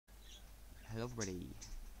already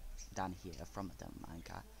done here from the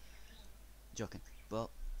manga. Joking, but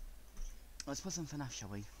let's put some FNAF, shall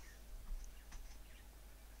we?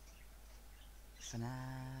 FNAF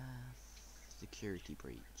security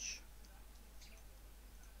breach.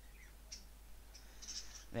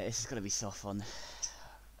 Mate, this is gonna be so fun.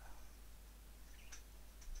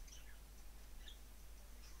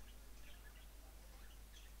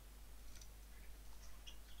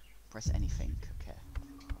 Press anything, okay.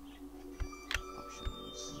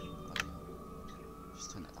 Options. Okay.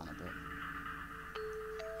 Just turn that down a bit.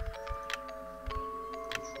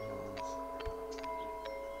 Controls.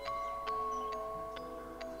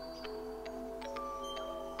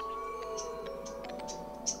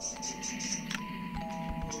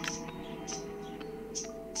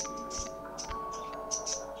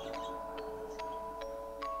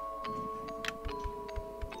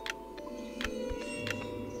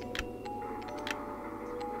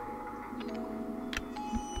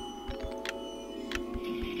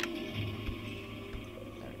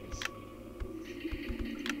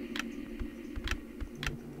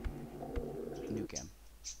 New game.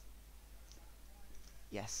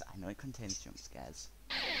 Yes, I know it contains jump scares.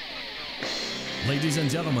 Ladies and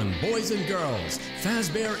gentlemen, boys and girls,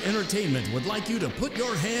 Fazbear Entertainment would like you to put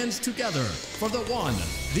your hands together for the one,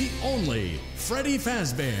 the only, Freddy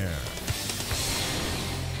Fazbear.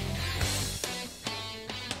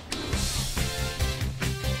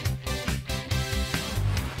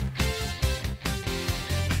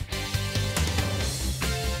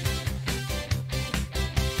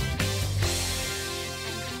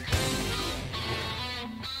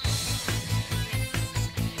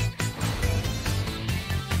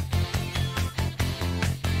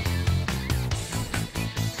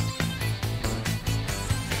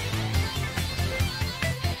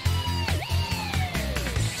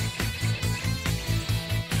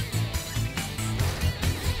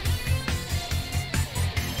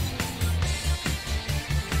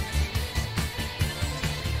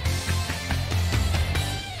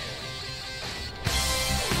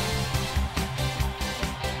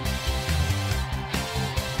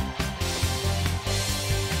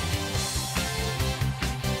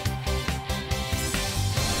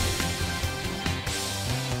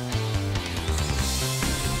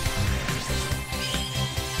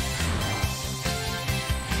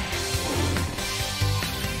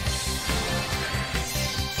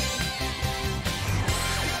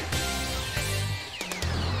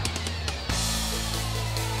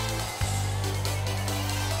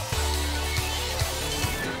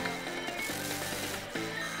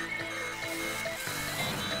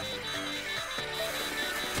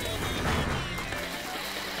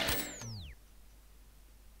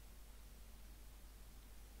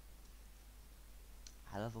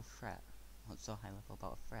 High level threat. What's so high level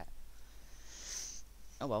about a threat?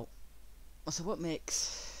 Oh well. So what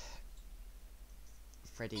makes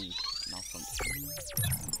Freddy malfunction?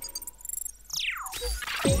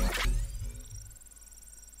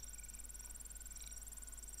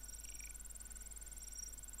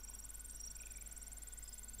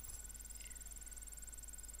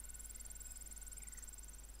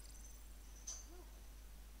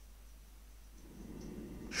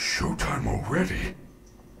 Showtime already?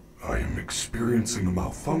 I am experiencing a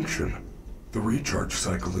malfunction. The recharge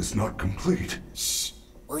cycle is not complete. Shh!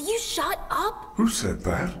 Will you shut up? Who said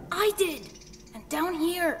that? I did! And down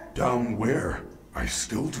here. Down where? I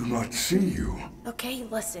still do not see you. Okay,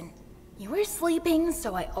 listen. You were sleeping,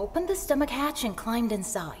 so I opened the stomach hatch and climbed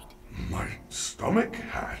inside. My stomach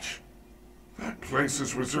hatch? That place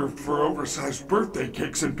is reserved for oversized birthday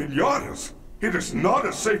cakes and piñatas. It is not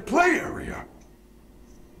a safe play area.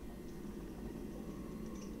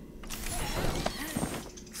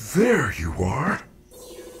 There you are.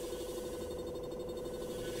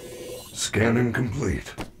 Scanning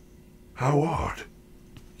complete. How odd.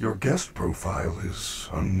 Your guest profile is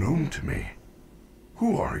unknown to me.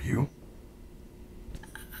 Who are you?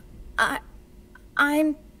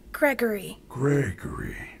 I'm Gregory.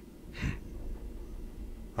 Gregory.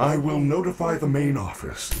 I will notify the main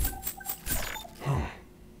office. Oh,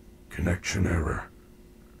 connection error.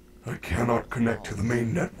 I cannot connect to the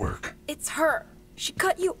main network. It's her. She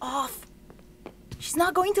cut you off. She's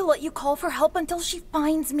not going to let you call for help until she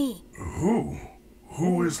finds me. Who?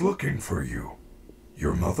 Who is looking for you?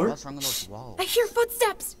 Your mother? What's wrong with those walls? I hear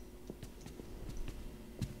footsteps.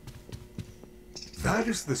 That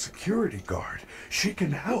is the security guard. She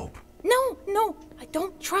can help. No, I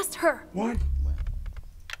don't trust her. What?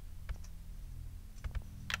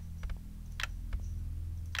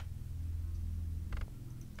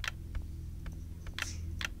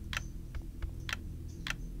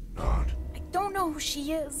 I know who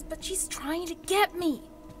she is, but she's trying to get me.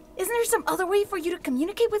 Isn't there some other way for you to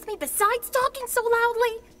communicate with me besides talking so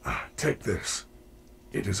loudly? Take this.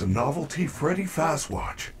 It is a novelty Freddy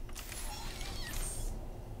Fazwatch.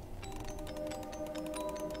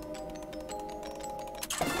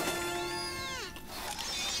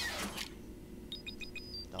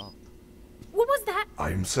 Stop. What was that? I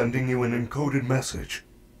am sending you an encoded message.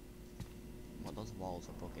 What, those walls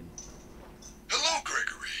are bugging. Hello,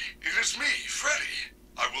 Gregory. It is me, Freddy.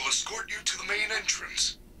 I will escort you to the main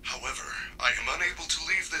entrance. However, I am unable to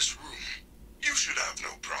leave this room. You should have no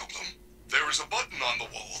problem. There is a button on the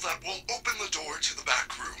wall that will open the door to the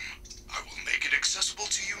back room. I will make it accessible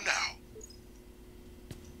to you now.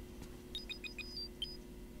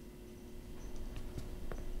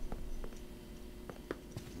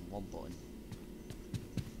 One button.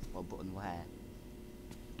 What button where?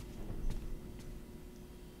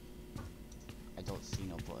 I don't see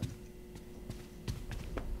no button.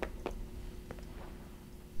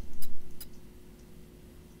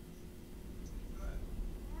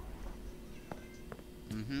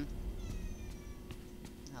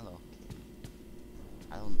 Hello.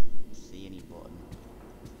 I don't see any button.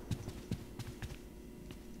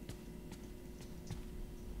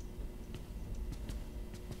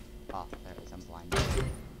 Oh, there it is. I'm blind.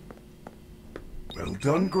 Well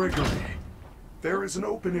done, Gregory. There is an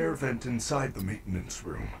open-air vent inside the maintenance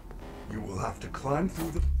room. You will have to climb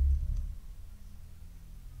through the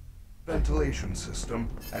ventilation system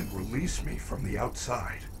and release me from the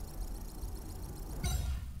outside.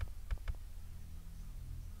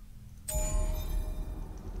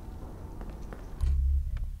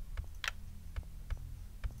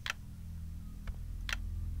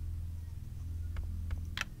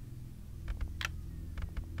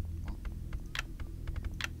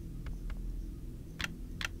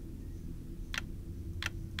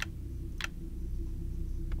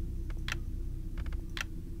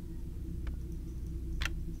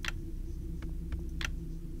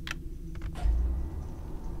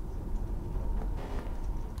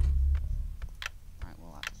 Right,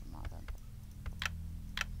 well that doesn't matter then.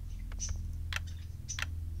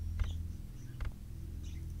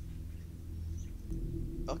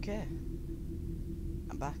 Okay.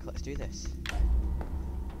 I'm back, let's do this.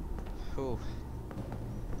 Whew.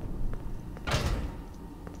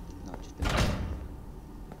 No, just been right.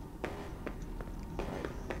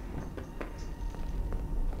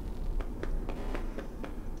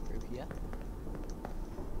 Through here.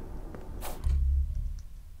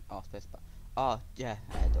 Oh, space bar. Oh, yeah,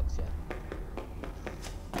 air ducts, yeah.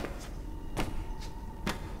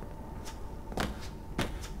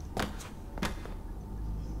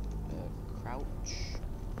 Crouch.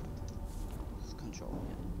 It's control,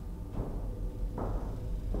 yeah.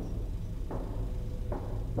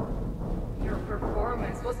 Your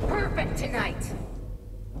performance was perfect tonight.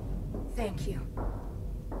 Thank you.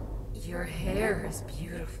 Your hair is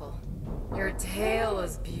beautiful. Your tail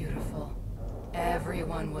is beautiful.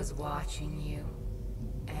 Everyone was watching you.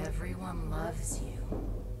 Everyone loves you.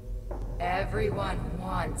 Everyone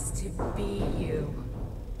wants to be you.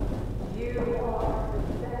 You are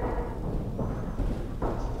the best.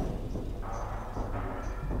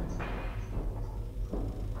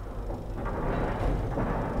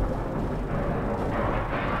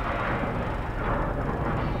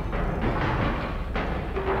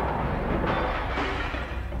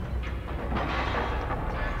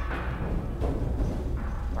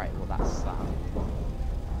 Right, well that's that.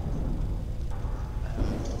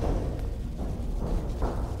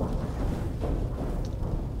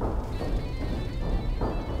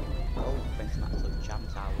 Oh, Benson absolute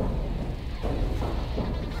jams out.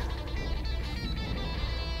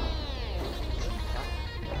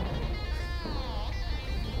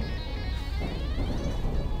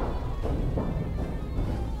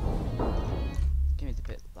 Give me the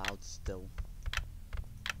bit loud still.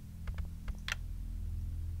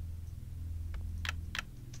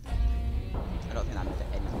 I don't think that meant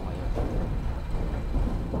any higher.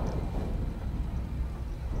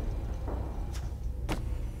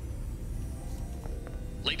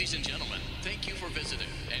 Ladies and gentlemen, thank you for visiting,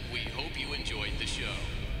 and we hope you enjoyed the show.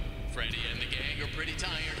 Freddy and the gang are pretty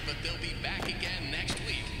tired, but they'll be back again next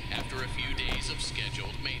week after a few days of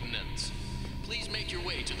scheduled maintenance. Please make your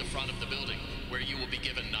way to the front of the building, where you will be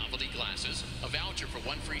given novelty glasses, a voucher for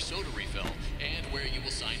one free soda refill, and where you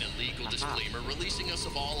will sign a legal disclaimer releasing us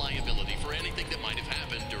of all liability for anything that might have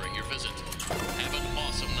happened during your visit. Have an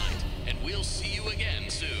awesome night, and we'll see you again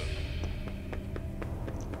soon.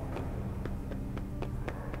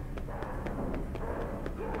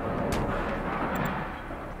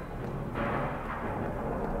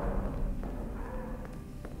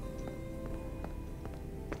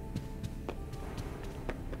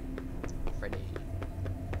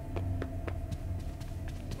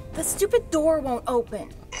 The stupid door won't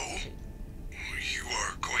open. Oh? You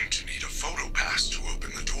are going to need a photo pass to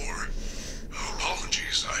open the door.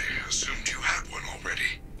 Apologies, I assumed you had one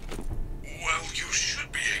already. Well, you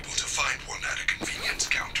should be able to find one at a convenience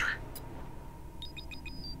counter.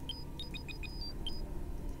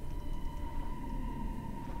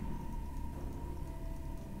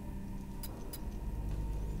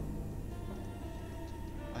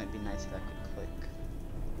 It'd be nice if I could click.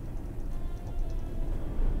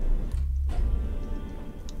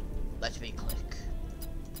 Let me click.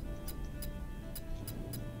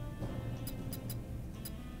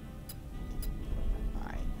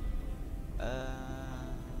 Alright.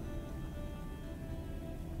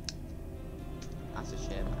 That's a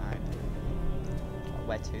shame. Alright.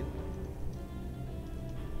 Where to?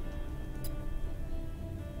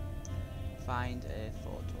 Find a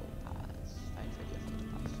photo pass. Find video photo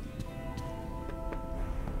pass.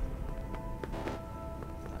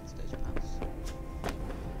 Backstage pass.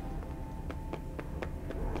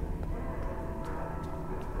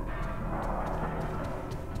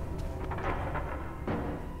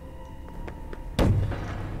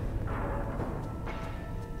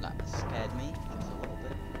 That scared me just a little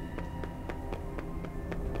bit.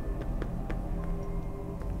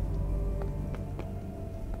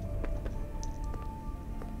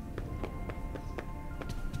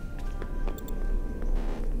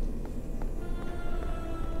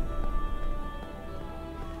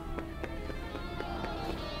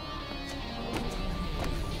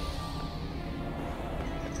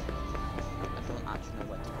 I don't actually know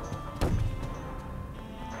where to go.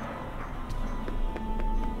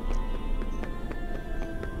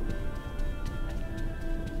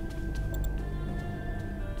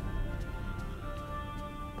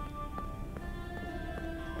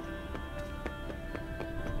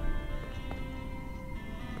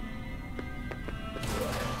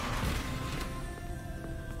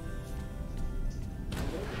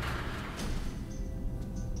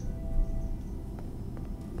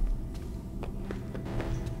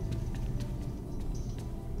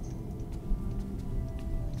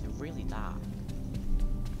 It's really dark.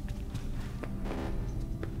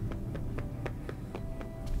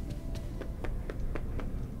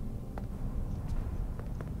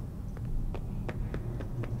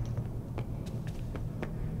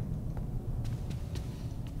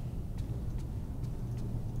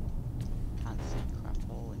 Can't see crap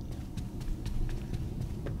hole in here.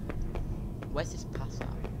 Where's this pass at?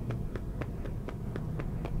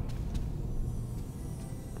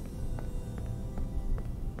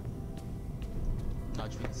 No,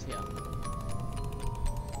 do you think it's here?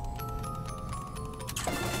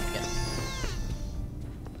 Yes.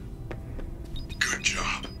 Good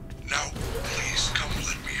job. Now, please come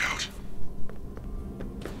let me out.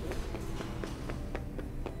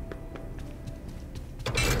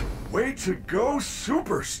 Way to go,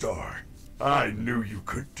 superstar! I knew you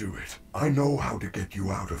could do it. I know how to get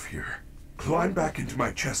you out of here. Climb back into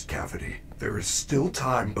my chest cavity. There is still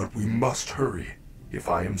time, but we must hurry. If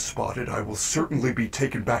I am spotted, I will certainly be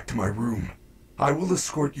taken back to my room. I will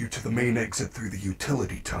escort you to the main exit through the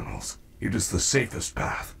utility tunnels. It is the safest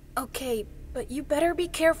path. Okay, but you better be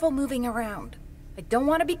careful moving around. I don't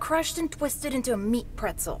want to be crushed and twisted into a meat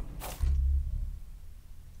pretzel.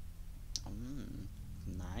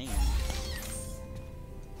 Nice.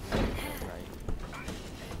 Right.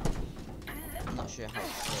 I'm not sure how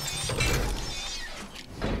it's through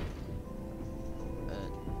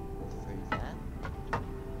there.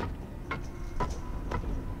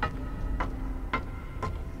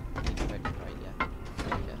 Right, yeah.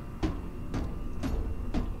 Okay.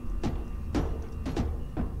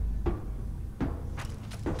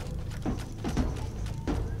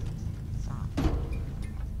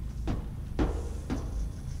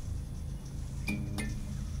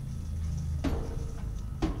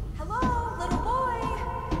 Hello, little boy.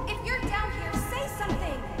 If you're down here, say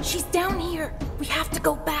something. She's down here. We have to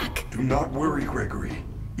go back. Do not worry, Gregory.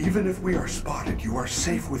 Even if we are spotted, you are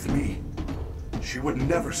safe with me. She would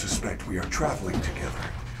never suspect we are traveling together.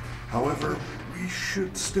 However, we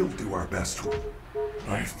should still do our best.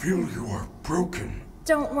 I feel you are broken.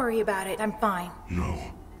 Don't worry about it. I'm fine. No,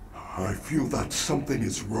 I feel that something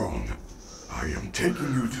is wrong. I am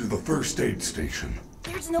taking you to the first aid station.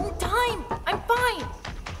 There's no time. I'm fine.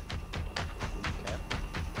 Okay.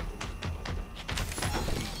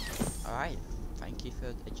 Alright. Thank you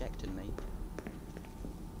for ejecting me.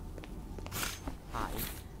 Hi.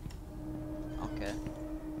 Okay.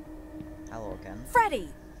 Hello again. Freddy,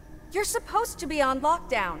 you're supposed to be on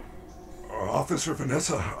lockdown. Officer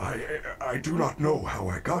Vanessa, I do not know how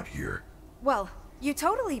I got here. Well, you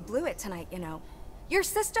totally blew it tonight, you know. Your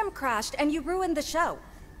system crashed and you ruined the show.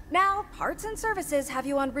 Now, parts and services have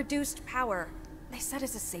you on reduced power. They said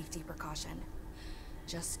as a safety precaution.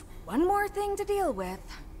 Just one more thing to deal with.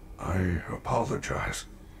 I apologize.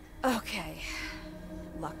 Okay.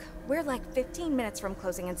 Look, we're like 15 minutes from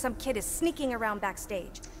closing and some kid is sneaking around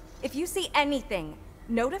backstage. If you see anything,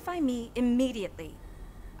 notify me immediately.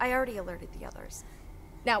 I already alerted the others.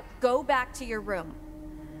 Now, go back to your room.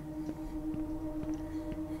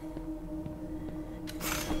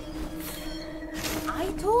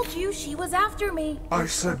 I told you she was after me. I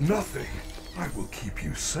said nothing. I will keep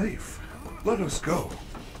you safe. Let us go.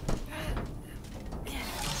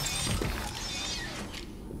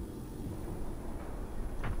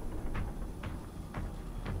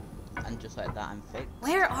 And just like that, I'm fixed.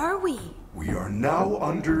 Where are we? We are now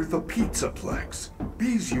under the Pizzaplex.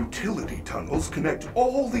 These utility tunnels connect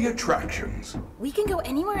all the attractions. We can go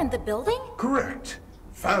anywhere in the building? Correct.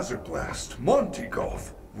 Fazerblast, Monte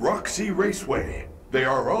Golf, Roxy Raceway. They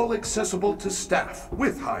are all accessible to staff,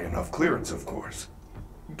 with high enough clearance, of course.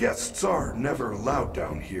 Guests are never allowed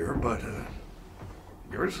down here, but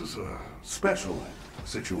yours is a special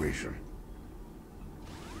situation.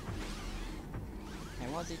 Hey,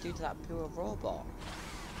 what does he do to that poor robot?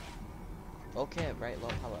 Okay, right, low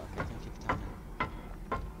power. Okay, thank you for telling me.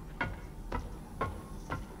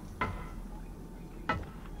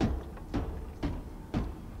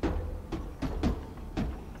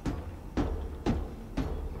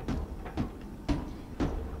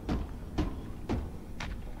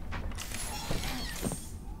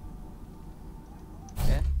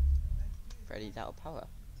 Freddy's out of power.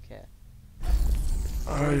 Okay.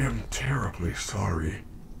 I am terribly sorry.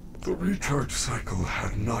 The recharge cycle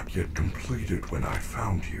had not yet completed when I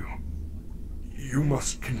found you. You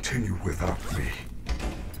must continue without me.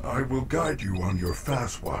 I will guide you on your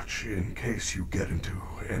fast watch in case you get into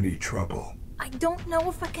any trouble. I don't know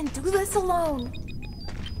if I can do this alone.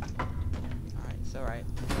 Alright, it's alright.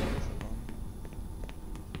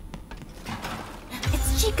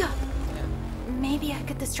 It's Chica. Yeah. Maybe I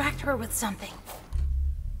could distract her with something.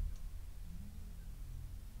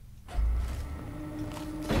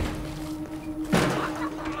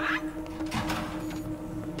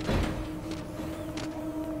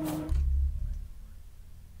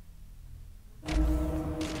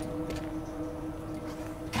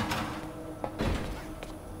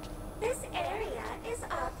 This area is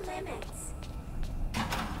off limits.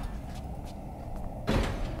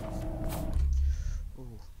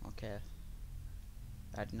 Ooh, okay.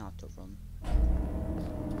 I didn't know how to run.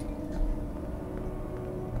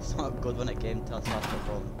 It's not good when a game tells you how to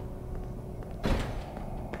run.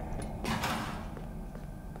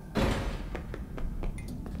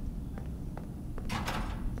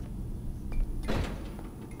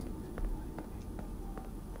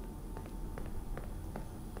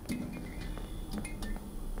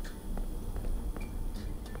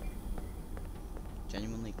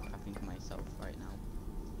 Genuinely crapping myself right now.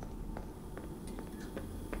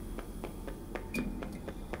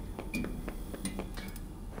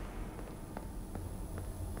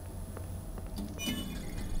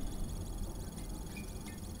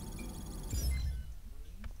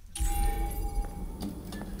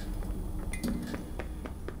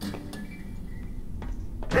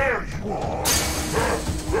 There you are!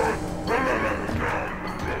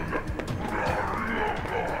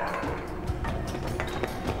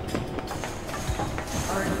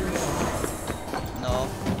 No.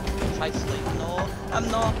 Try sleep. No. I'm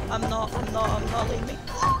not. Leave me.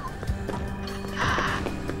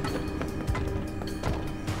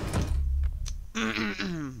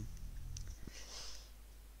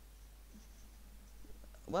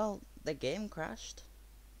 Well, the game crashed.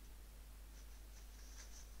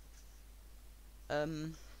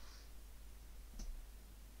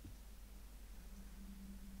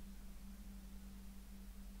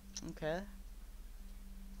 Okay.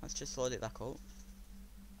 Let's just load it back up.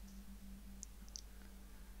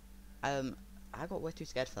 I got way too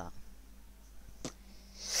scared for that.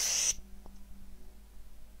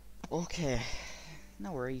 Okay.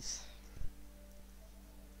 No worries.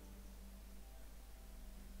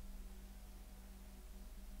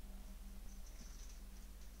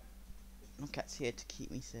 No cat's here to keep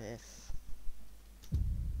me safe.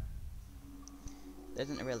 There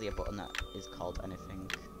isn't really a button that is called anything.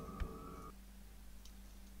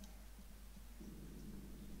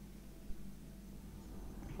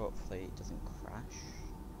 Hopefully it doesn't crash.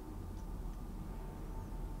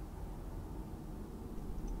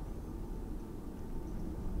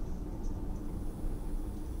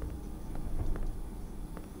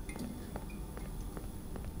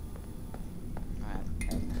 Alright,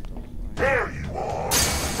 okay, don't worry. There you are!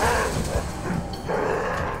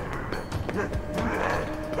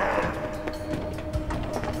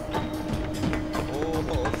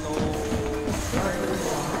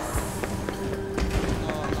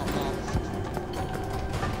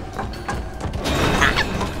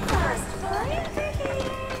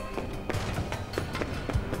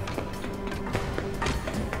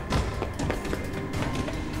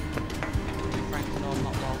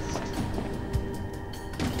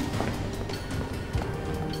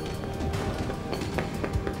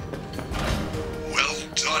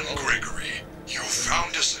 You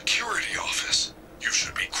found a security office. You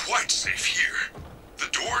should be quite safe here. The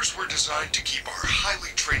doors were designed to keep our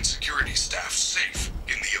highly trained security staff safe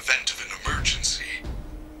in the event of an emergency.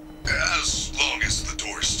 As long as the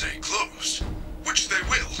doors stay closed, which they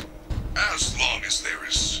will, as long as there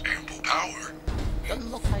is ample power. Doesn't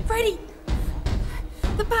look like Freddy!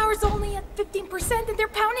 The power's only at 15% and they're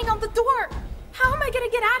pounding on the door! How am I gonna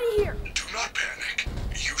get out of here? Do not panic.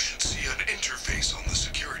 You should see an interface on the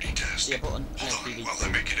security desk. Yeah, but on Hold on TV. while I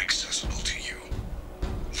make it accessible to you.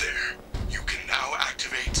 There. You can now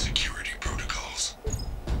activate security protocols.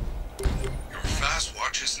 Your fast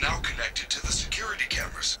watch is now connected to the security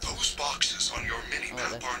cameras. Those boxes on your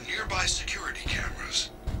mini-map are nearby security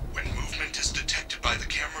cameras. When movement is detected by the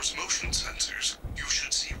camera's motion sensors, you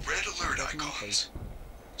should see red alert icons.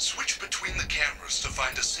 Switch between the cameras to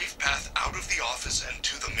find a safe path out of the office and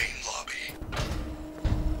to the main lobby.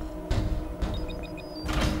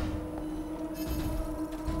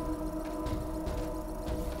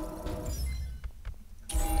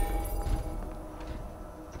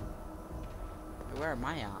 Where am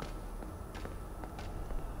I at?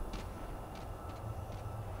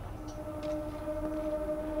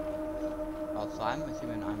 Oh, so I'm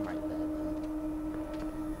assuming I'm right there then.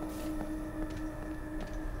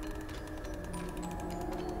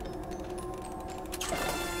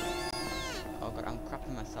 Oh god, I'm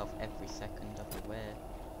crapping myself every second of the way.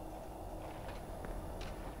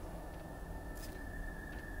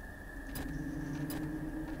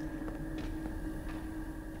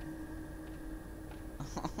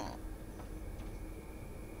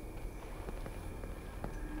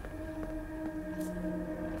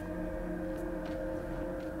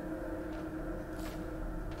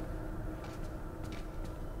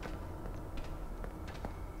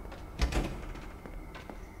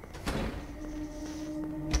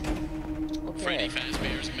 Freddy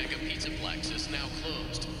Fazbear's Mega Pizzaplex is now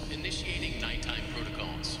closed. Initiating nighttime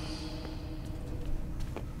protocols.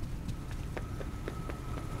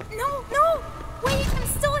 No, no! Wait, I'm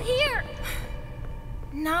still here!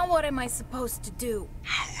 Now what am I supposed to do?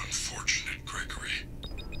 How unfortunate, Gregory.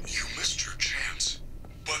 You missed your chance.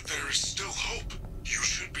 But there is still hope. You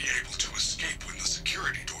should be able to escape when the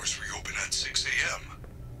security doors reopen at 6 a.m.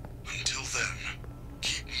 Until then,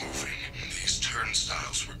 keep moving. These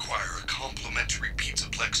turnstiles require a complimentary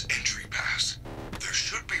Pizzaplex entry pass. There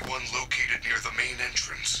should be one located near the main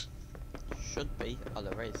entrance. Should be, or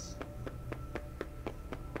there is.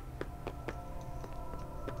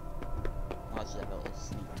 Let's have a little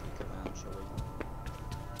sneak peek around, shall we?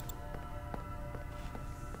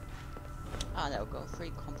 Ah, there we go,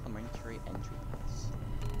 free complimentary entry pass.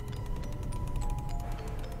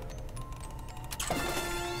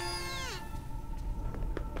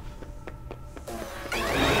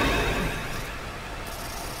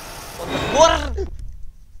 What?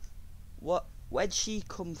 What? Where'd she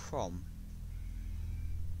come from?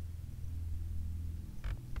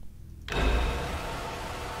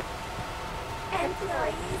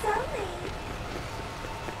 Employees only.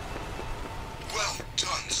 Well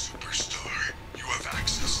done, superstar. You have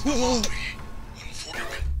access to the lobby.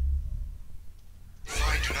 Unfortunately,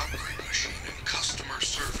 find an upgrade machine in customer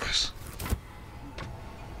service.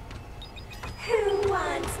 Who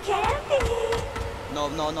wants candy? No,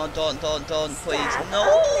 no, no, don't, please, no!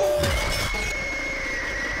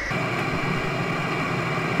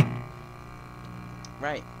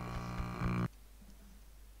 Right.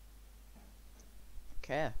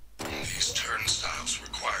 Okay. These turnstiles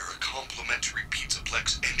require a complimentary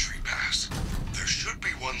Pizzaplex entry pass. There should be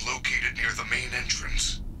one located near the main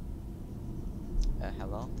entrance.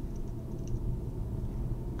 Hello?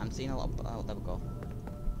 I'm seeing a lot of... Oh, there we go.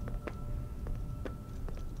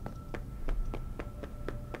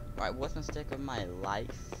 Right, worst mistake of my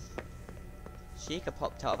life. Sheikah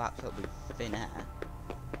popped out of absolutely thin air.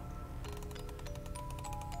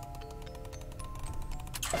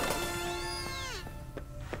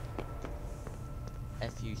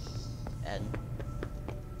 F-U-N.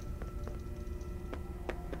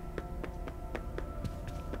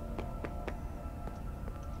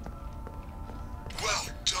 Well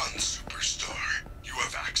done, superstar. You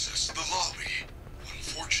have access to the lobby.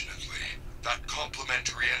 Unfortunately, that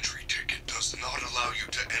complimentary entry ticket does not allow you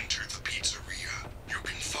to enter the pizzeria. You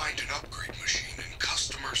can find an upgrade machine in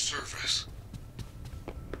customer service.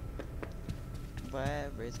 Where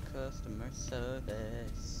is customer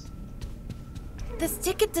service? This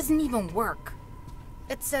ticket doesn't even work.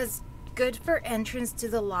 It says, good for entrance to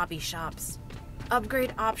the lobby shops.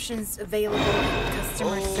 Upgrade options available in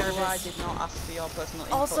customer I service. did not ask for your personal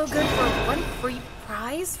info. Also good for one free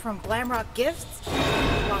prize from Glamrock Gifts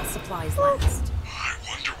while supplies last. I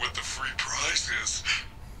wonder what the free prize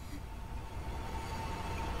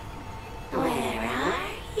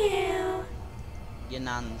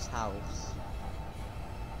Nan's house.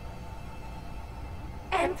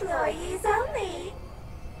 Employees only.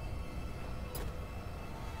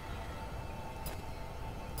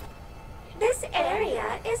 This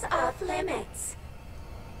area is off limits.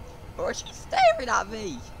 Or she's staring at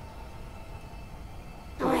me.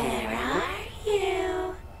 Where are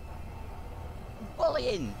you?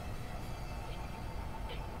 Bullying.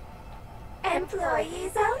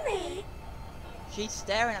 Employees only. She's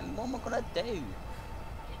staring at me. What am I gonna do?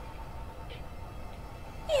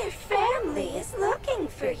 Your family is looking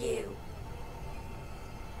for you.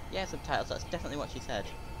 Yeah, subtitles. That's definitely what she said.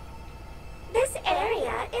 This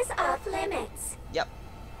area is off limits. Yep.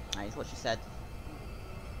 That is what she said.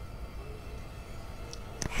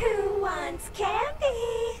 Who wants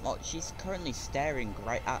candy? Well, she's currently staring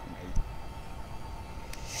right at me.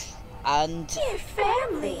 And Your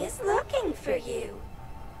family is looking for you.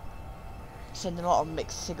 sending a lot of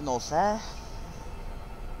mixed signals there.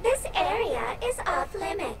 This area is off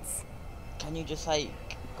limits. Can you just like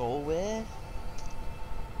go away?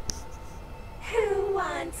 Who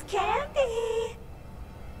wants candy?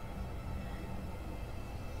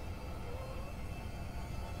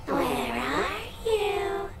 Where are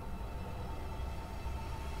you?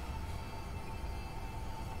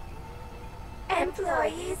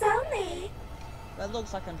 Employees only. Well, it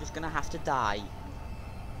looks like I'm just gonna have to die.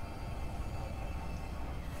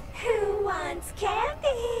 Who wants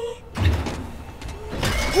candy?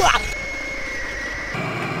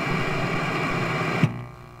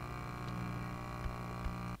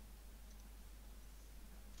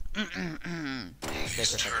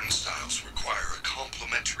 These turnstiles require a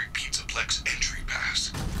complimentary Pizzaplex entry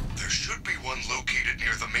pass. There should be one located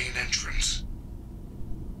near the main entrance.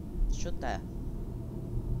 Should there?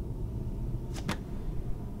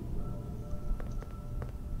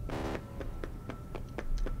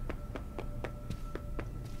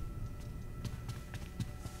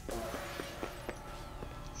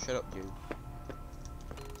 Shut up, you.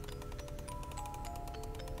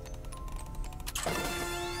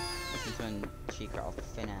 This is when Chica off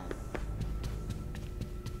fnaf.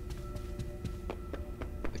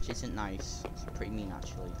 Which isn't nice. It's pretty mean,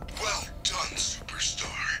 actually. Well done,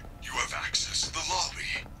 superstar. You have access to the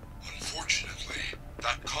lobby. Unfortunately,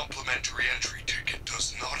 that complimentary entry ticket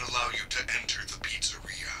does not allow you to enter the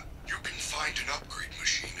pizzeria. You can find an upgrade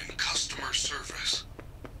machine in customer service.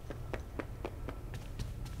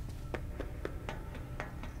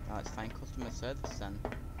 Oh, let's find customer service then.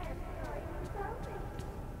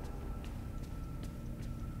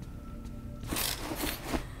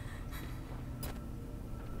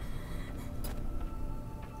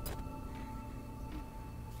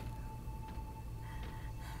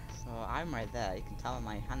 So I'm right there, you can tell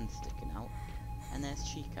my hand's sticking out. And there's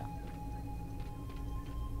Chica.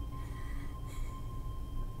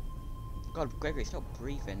 God, Gregory, stop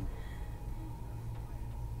breathing.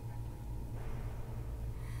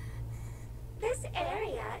 This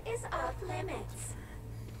area is off limits.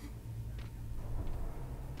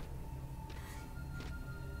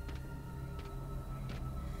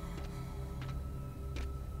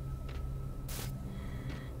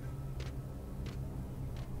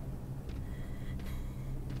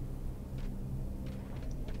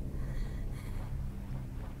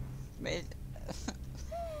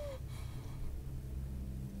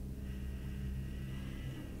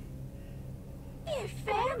 Your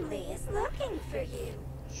family is looking for you.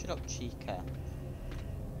 Shut up, Chica.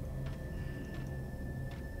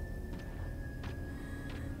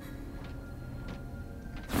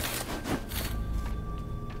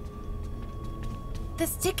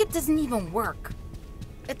 This ticket doesn't even work.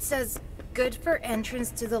 It says, good for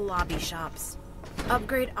entrance to the lobby shops.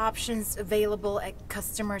 Upgrade options available at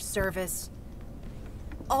customer service.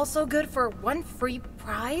 Also good for one free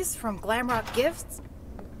prize from Glamrock Gifts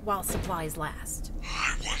while supplies last.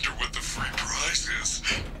 I wonder what the free prize is.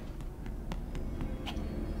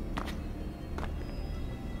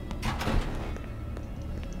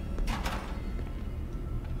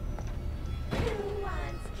 Who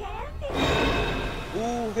wants candy?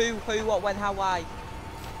 Ooh, who, what, when, how, why?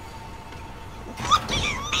 What do you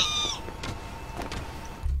mean?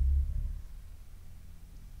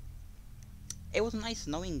 It was nice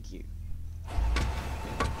knowing you.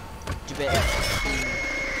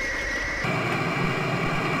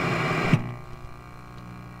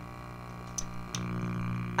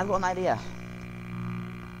 I've got an idea.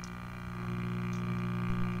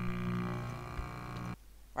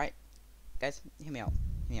 Right, guys, hear me out.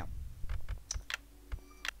 Hear me out.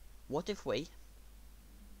 What if we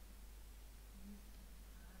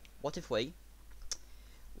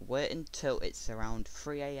wait until it's around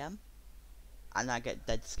 3 AM and I get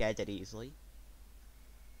dead scared dead easily.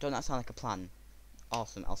 Don't that sound like a plan?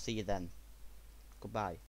 Awesome, I'll see you then. Goodbye.